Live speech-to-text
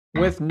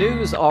With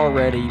news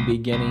already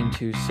beginning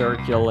to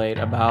circulate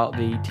about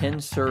the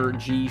Tensor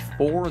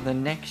G4, the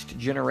next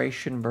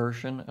generation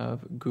version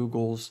of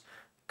Google's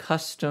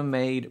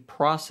custom-made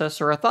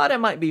processor, I thought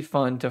it might be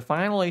fun to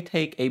finally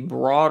take a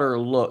broader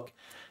look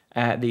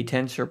at the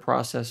Tensor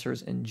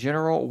processors in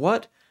general.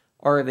 What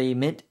are they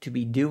meant to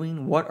be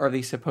doing? What are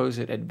the supposed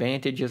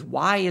advantages?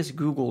 Why is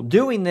Google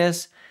doing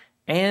this?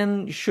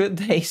 And should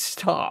they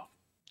stop?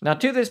 Now,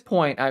 to this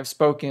point, I've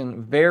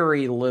spoken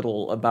very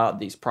little about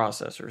these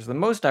processors. The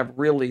most I've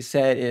really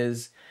said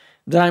is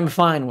that I'm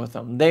fine with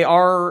them. They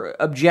are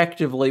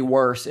objectively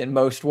worse in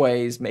most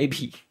ways,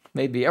 maybe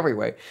every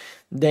way,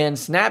 than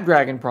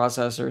Snapdragon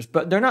processors,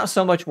 but they're not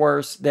so much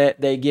worse that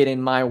they get in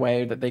my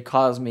way, that they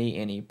cause me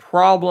any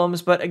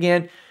problems. But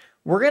again,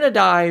 we're going to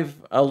dive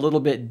a little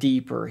bit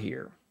deeper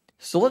here.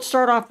 So let's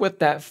start off with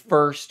that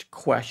first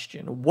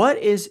question. What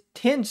is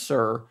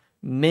Tensor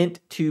meant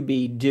to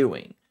be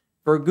doing?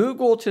 For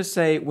Google to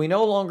say, we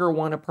no longer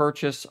want to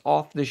purchase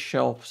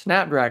off-the-shelf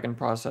Snapdragon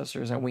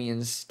processors, and we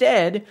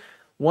instead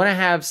want to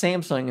have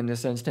Samsung, in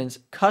this instance,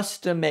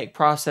 custom make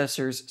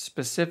processors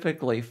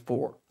specifically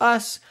for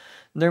us,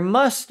 there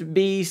must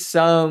be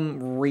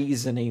some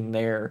reasoning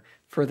there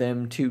for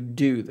them to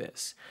do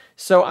this.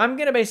 So I'm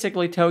going to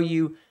basically tell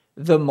you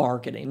the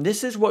marketing.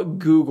 This is what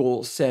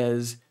Google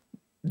says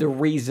the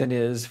reason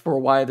is for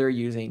why they're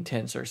using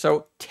Tensor.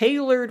 So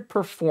tailored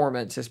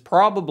performance is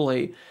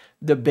probably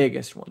the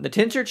biggest one. The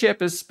Tensor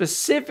chip is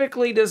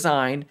specifically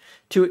designed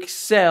to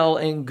excel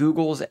in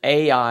Google's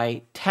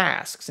AI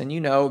tasks. And you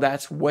know,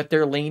 that's what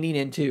they're leaning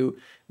into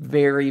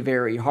very,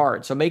 very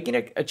hard. So making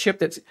a chip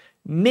that's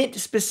meant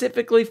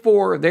specifically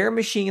for their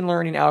machine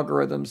learning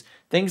algorithms,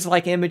 things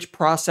like image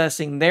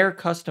processing, their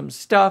custom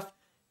stuff,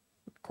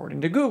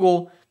 according to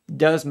Google,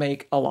 does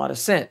make a lot of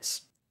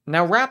sense.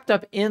 Now, wrapped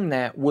up in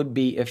that would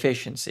be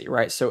efficiency,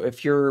 right? So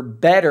if you're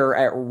better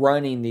at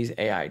running these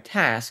AI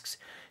tasks,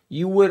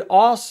 you would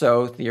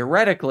also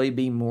theoretically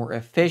be more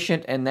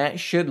efficient, and that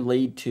should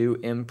lead to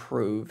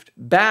improved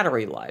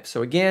battery life.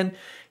 So again,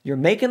 you're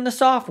making the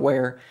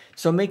software,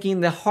 so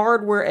making the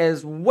hardware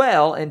as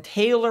well and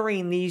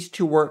tailoring these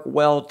to work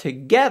well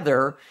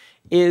together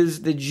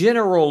is the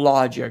general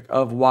logic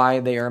of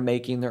why they are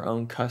making their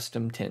own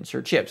custom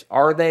Tensor chips.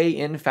 Are they,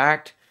 in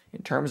fact,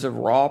 in terms of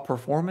raw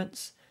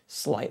performance,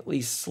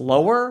 slightly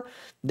slower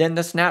than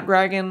the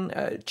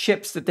Snapdragon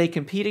chips that they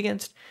compete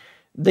against?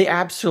 They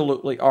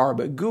absolutely are,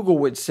 but Google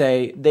would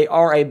say they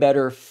are a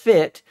better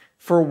fit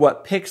for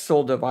what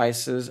Pixel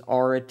devices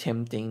are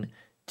attempting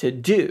to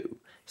do.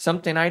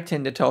 Something I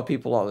tend to tell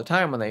people all the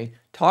time when they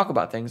talk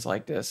about things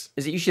like this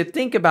is that you should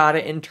think about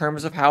it in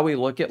terms of how we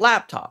look at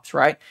laptops,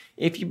 right?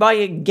 If you buy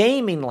a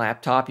gaming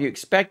laptop, you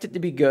expect it to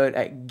be good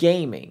at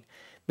gaming.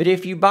 But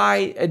if you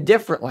buy a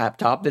different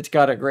laptop that's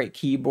got a great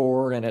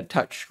keyboard and a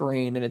touch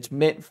screen and it's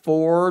meant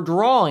for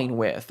drawing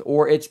with,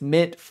 or it's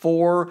meant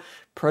for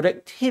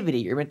productivity,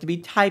 you're meant to be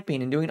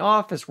typing and doing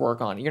office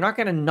work on it, you're not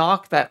going to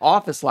knock that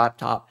office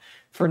laptop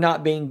for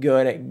not being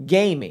good at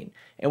gaming.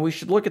 And we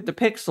should look at the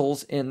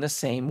Pixels in the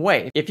same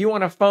way. If you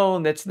want a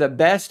phone that's the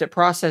best at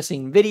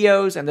processing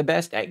videos and the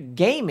best at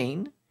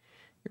gaming,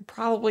 you're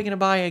probably going to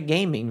buy a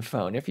gaming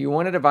phone. If you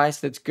want a device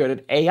that's good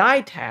at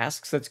AI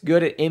tasks, that's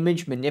good at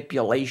image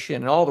manipulation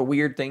and all the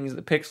weird things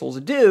that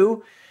Pixels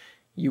do,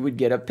 you would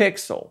get a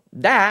Pixel.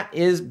 That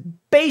is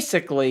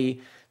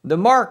basically the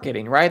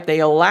marketing, right? They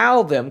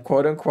allow them,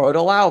 quote unquote,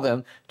 allow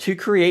them to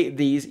create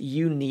these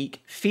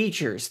unique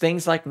features.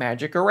 Things like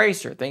Magic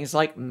Eraser, things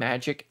like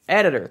Magic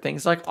Editor,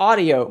 things like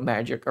Audio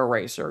Magic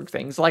Eraser,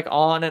 things like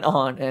on and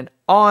on and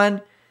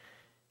on.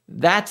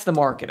 That's the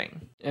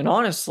marketing. And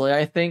honestly,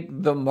 I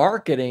think the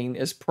marketing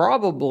is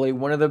probably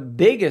one of the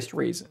biggest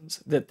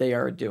reasons that they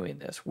are doing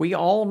this. We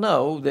all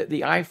know that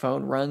the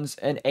iPhone runs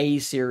an A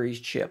series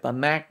chip. A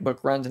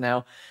MacBook runs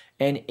now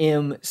an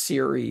M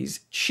series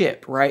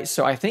chip, right?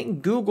 So I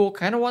think Google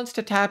kind of wants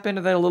to tap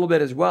into that a little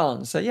bit as well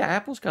and say, yeah,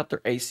 Apple's got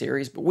their A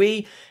series, but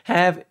we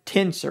have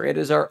Tensor. It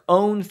is our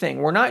own thing.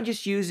 We're not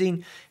just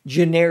using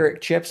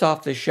generic chips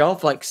off the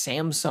shelf like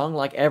Samsung,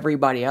 like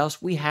everybody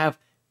else. We have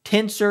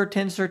Tensor,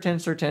 Tensor,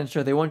 Tensor,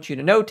 Tensor. They want you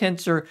to know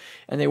Tensor,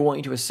 and they want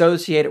you to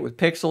associate it with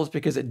Pixels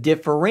because it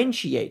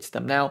differentiates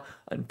them. Now,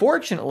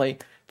 unfortunately,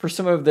 for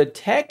some of the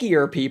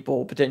techier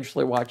people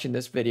potentially watching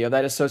this video,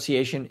 that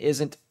association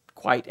isn't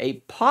quite a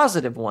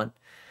positive one.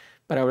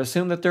 But I would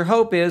assume that their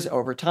hope is,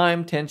 over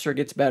time, Tensor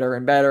gets better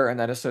and better, and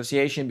that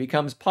association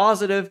becomes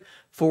positive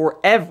for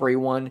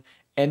everyone,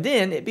 and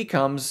then it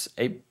becomes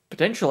a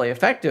potentially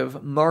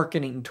effective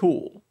marketing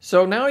tool.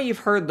 So now you've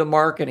heard the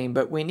marketing,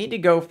 but we need to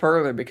go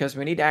further because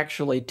we need to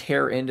actually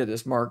tear into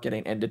this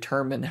marketing and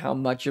determine how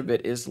much of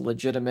it is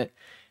legitimate,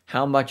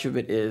 how much of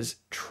it is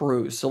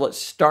true. So let's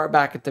start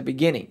back at the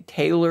beginning.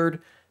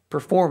 Tailored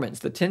performance.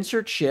 The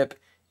Tensor chip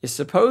is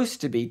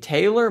supposed to be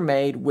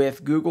tailor-made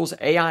with Google's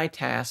AI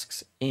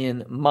tasks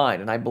in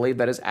mind, and I believe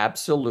that is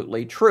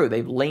absolutely true.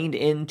 They've leaned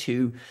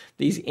into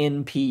these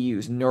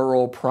NPUs,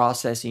 neural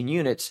processing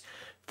units,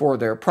 for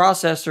their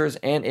processors,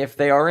 and if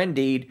they are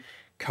indeed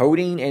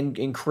coding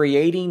and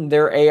creating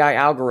their AI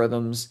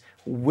algorithms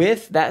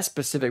with that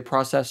specific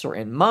processor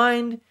in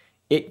mind,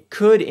 it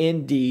could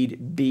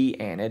indeed be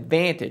an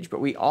advantage.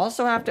 But we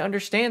also have to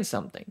understand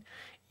something.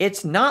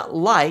 It's not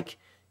like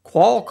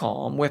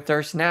Qualcomm with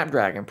their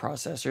Snapdragon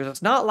processors.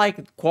 It's not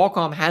like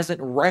Qualcomm hasn't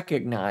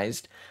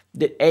recognized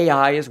that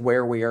AI is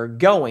where we are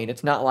going.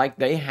 It's not like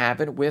they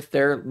haven't, with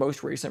their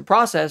most recent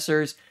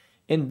processors,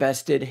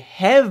 invested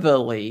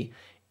heavily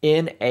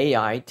in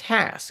AI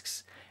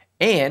tasks.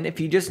 And if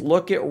you just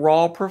look at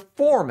raw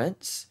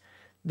performance,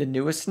 the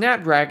newest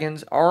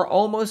Snapdragons are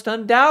almost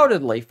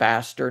undoubtedly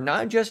faster,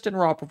 not just in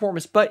raw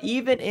performance, but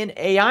even in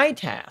AI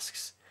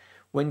tasks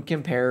when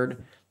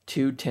compared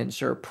to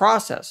Tensor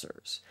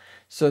processors.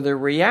 So the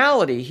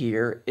reality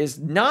here is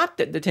not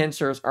that the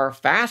Tensors are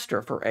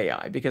faster for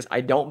AI, because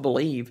I don't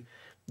believe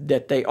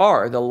that they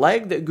are. The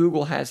leg that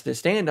Google has to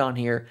stand on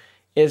here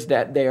is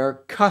that they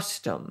are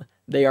custom.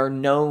 They are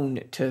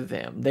known to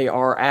them. They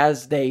are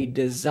as they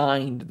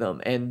designed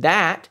them. And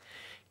that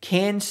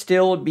can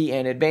still be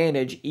an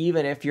advantage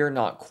even if you're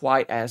not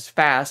quite as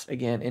fast,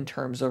 again, in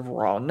terms of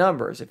raw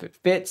numbers. If it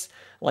fits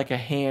like a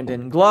hand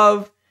in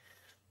glove,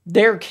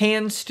 there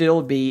can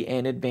still be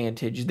an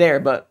advantage there.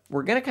 But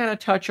we're going to kind of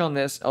touch on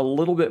this a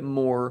little bit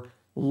more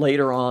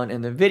later on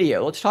in the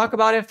video. Let's talk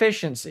about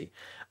efficiency.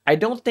 I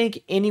don't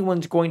think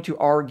anyone's going to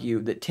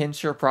argue that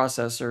Tensor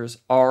processors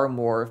are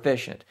more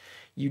efficient.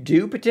 You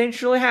do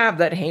potentially have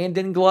that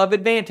hand-in-glove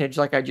advantage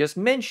like I just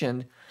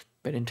mentioned,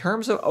 but in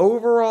terms of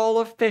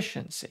overall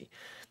efficiency,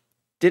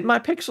 did my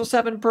Pixel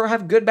 7 Pro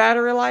have good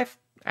battery life?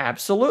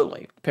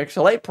 Absolutely.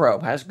 Pixel 8 Pro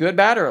has good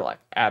battery life?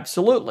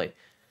 Absolutely.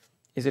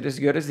 Is it as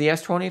good as the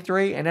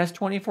S23 and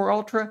S24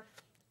 Ultra?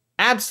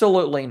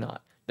 Absolutely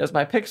not. Does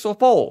my Pixel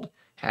Fold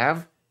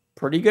have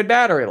pretty good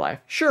battery life?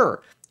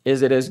 Sure.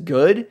 Is it as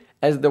good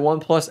as the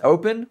OnePlus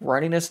Open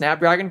running a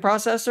Snapdragon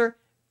processor?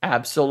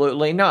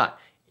 Absolutely not.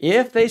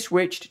 If they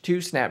switched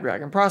to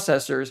Snapdragon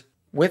processors,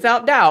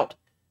 without doubt,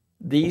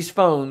 these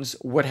phones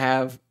would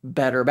have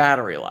better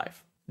battery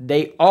life.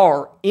 They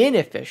are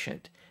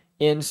inefficient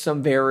in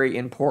some very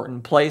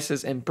important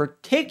places, in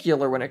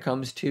particular when it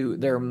comes to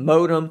their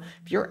modem.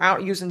 If you're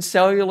out using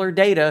cellular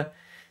data,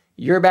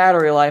 your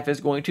battery life is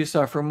going to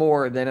suffer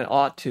more than it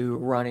ought to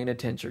running a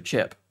Tensor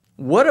chip.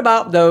 What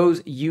about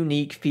those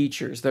unique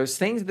features, those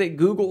things that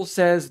Google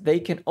says they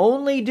can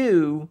only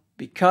do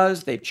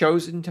because they've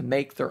chosen to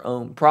make their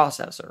own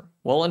processor?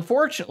 Well,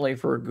 unfortunately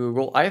for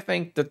Google, I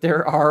think that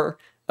there are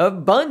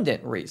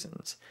abundant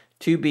reasons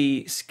to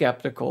be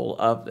skeptical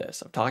of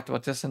this. I've talked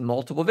about this in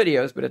multiple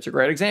videos, but it's a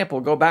great example.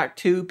 Go back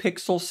to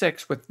Pixel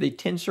 6 with the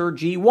Tensor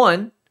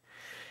G1,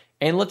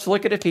 and let's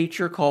look at a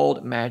feature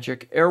called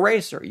Magic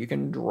Eraser. You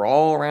can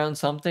draw around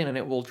something and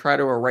it will try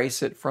to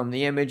erase it from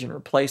the image and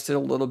replace it a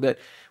little bit.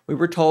 We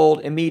were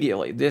told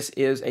immediately, this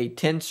is a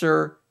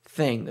Tensor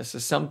thing. This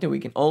is something we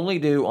can only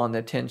do on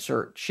the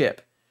Tensor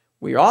chip.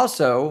 We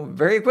also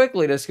very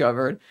quickly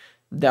discovered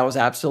that was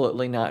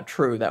absolutely not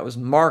true. That was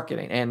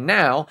marketing. And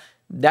now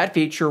that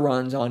feature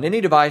runs on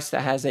any device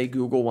that has a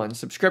Google One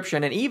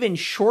subscription. And even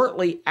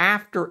shortly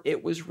after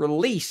it was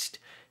released,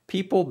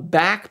 people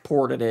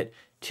backported it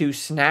to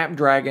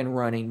Snapdragon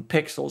running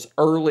Pixels,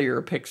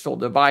 earlier Pixel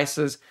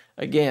devices.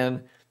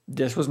 Again,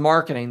 this was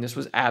marketing. This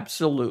was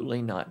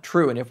absolutely not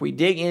true. And if we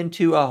dig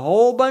into a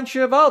whole bunch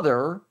of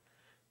other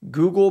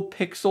Google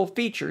Pixel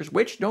features,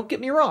 which, don't get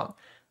me wrong,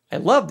 I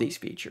love these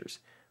features,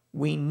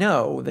 we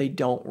know they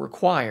don't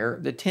require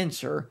the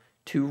Tensor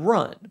to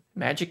run.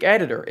 Magic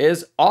Editor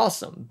is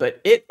awesome, but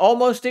it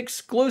almost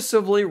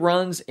exclusively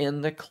runs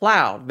in the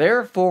cloud.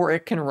 Therefore,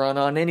 it can run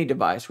on any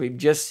device. We've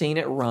just seen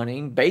it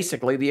running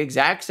basically the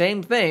exact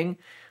same thing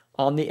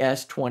on the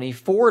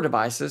S24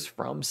 devices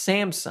from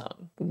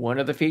Samsung. One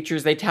of the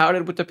features they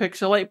touted with the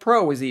Pixel 8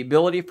 Pro was the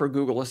ability for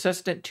Google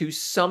Assistant to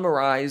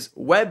summarize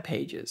web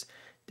pages.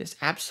 This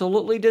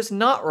absolutely does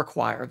not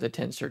require the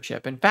Tensor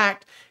chip. In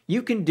fact,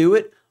 you can do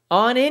it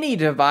on any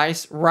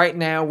device right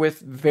now with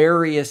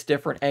various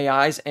different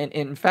AIs. And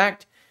in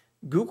fact,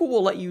 Google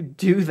will let you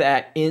do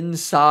that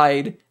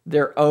inside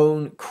their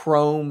own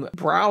Chrome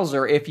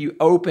browser if you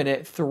open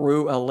it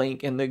through a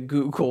link in the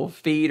Google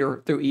feed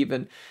or through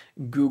even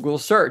Google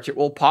search. It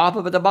will pop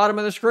up at the bottom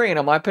of the screen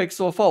on my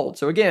Pixel Fold.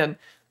 So again,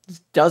 this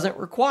doesn't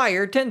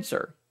require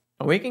Tensor.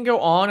 We can go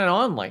on and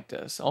on like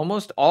this.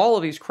 Almost all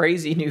of these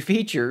crazy new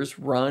features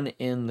run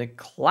in the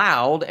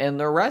cloud, and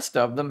the rest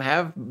of them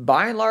have,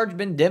 by and large,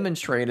 been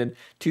demonstrated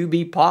to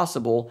be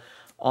possible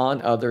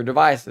on other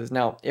devices.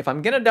 Now, if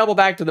I'm going to double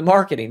back to the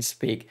marketing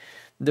speak,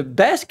 the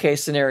best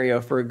case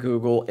scenario for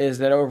Google is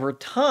that over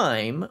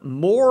time,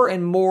 more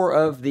and more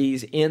of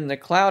these in the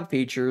cloud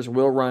features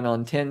will run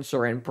on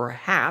Tensor, and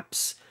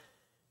perhaps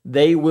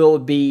they will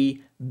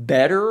be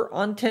better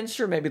on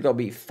Tensor. Maybe they'll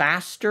be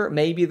faster.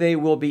 Maybe they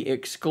will be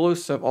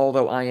exclusive,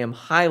 although I am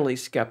highly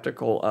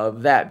skeptical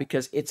of that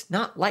because it's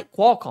not like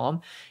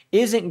Qualcomm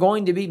isn't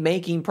going to be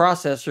making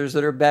processors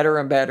that are better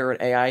and better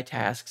at AI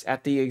tasks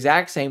at the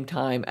exact same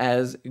time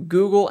as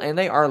Google, and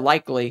they are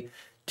likely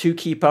to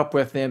keep up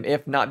with them,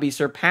 if not be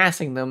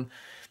surpassing them,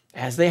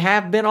 as they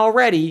have been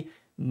already,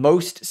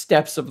 most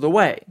steps of the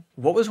way.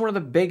 What was one of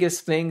the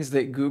biggest things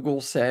that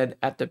Google said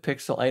at the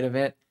Pixel 8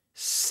 event?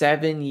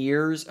 7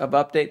 years of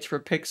updates for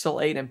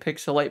Pixel 8 and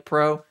Pixel 8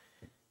 Pro.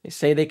 They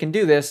say they can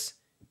do this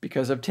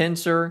because of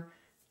Tensor.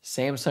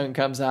 Samsung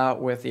comes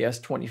out with the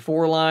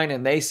S24 line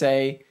and they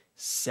say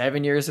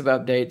 7 years of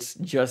updates,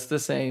 just the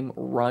same,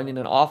 running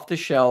an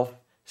off-the-shelf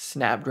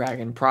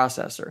Snapdragon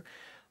processor.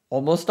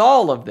 Almost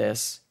all of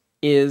this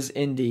is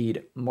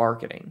indeed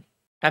marketing.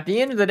 At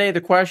the end of the day,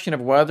 the question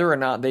of whether or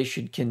not they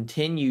should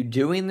continue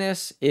doing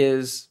this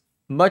is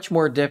much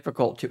more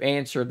difficult to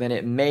answer than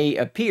it may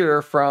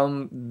appear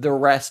from the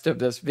rest of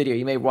this video.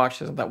 You may watch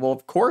this and think, well,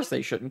 of course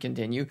they shouldn't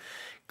continue.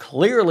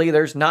 Clearly,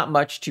 there's not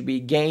much to be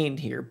gained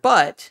here,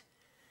 but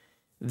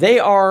they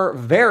are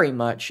very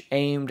much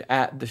aimed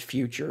at the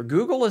future.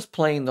 Google is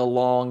playing the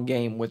long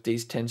game with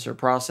these Tensor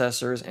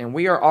processors, and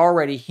we are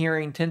already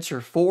hearing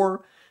Tensor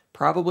 4,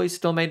 probably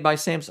still made by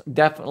Samsung,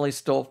 definitely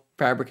still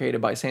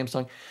fabricated by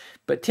Samsung,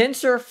 but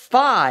Tensor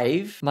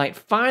 5 might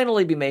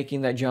finally be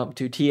making that jump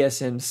to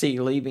TSMC,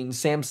 leaving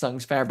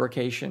Samsung's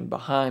fabrication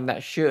behind.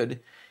 That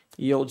should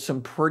yield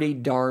some pretty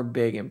darn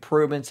big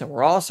improvements, and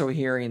we're also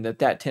hearing that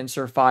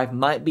Tensor 5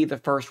 might be the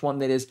first one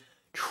that is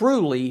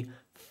truly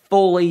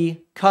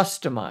fully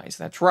customized.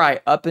 That's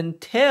right, up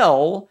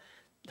until,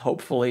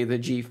 hopefully, the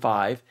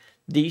G5,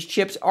 these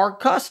chips are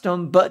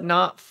custom, but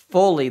not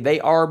fully. They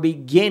are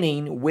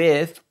beginning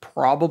with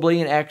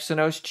probably an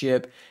Exynos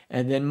chip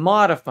and then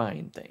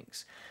modifying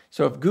things.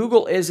 So if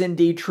Google is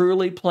indeed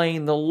truly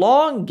playing the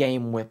long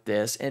game with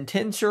this, and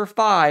Tensor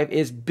 5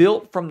 is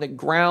built from the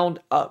ground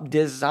up,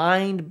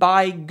 designed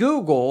by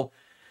Google,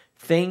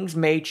 things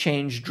may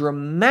change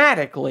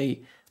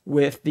dramatically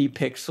with the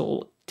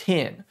Pixel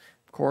 10.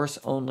 Of course,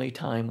 only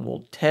time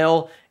will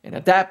tell, and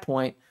at that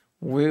point,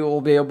 we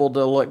will be able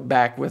to look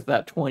back with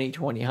that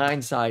 20/20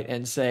 hindsight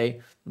and say,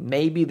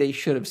 maybe they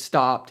should have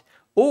stopped,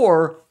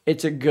 or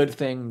it's a good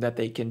thing that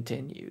they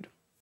continued.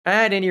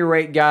 At any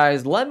rate,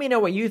 guys, let me know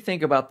what you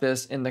think about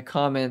this in the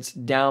comments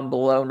down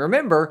below. And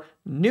remember,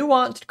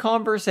 nuanced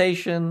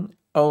conversation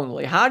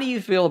only. How do you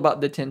feel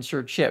about the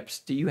Tensor chips?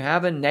 Do you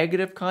have a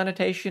negative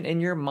connotation in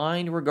your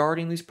mind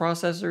regarding these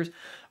processors?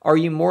 Are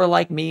you more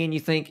like me and you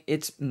think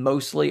it's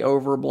mostly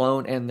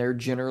overblown and they're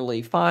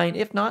generally fine,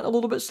 if not a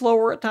little bit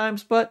slower at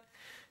times, but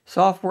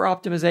software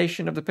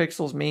optimization of the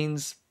Pixels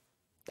means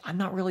I'm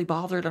not really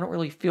bothered. I don't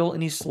really feel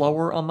any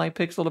slower on my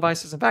Pixel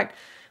devices. In fact,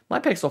 my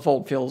Pixel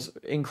Fold feels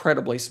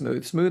incredibly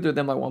smooth, smoother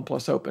than my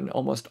OnePlus Open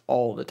almost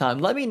all the time.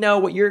 Let me know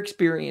what your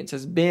experience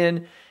has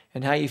been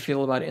and how you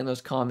feel about it in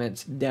those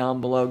comments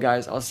down below,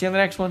 guys. I'll see you on the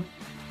next one.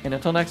 And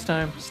until next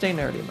time, stay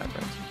nerdy, my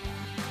friends.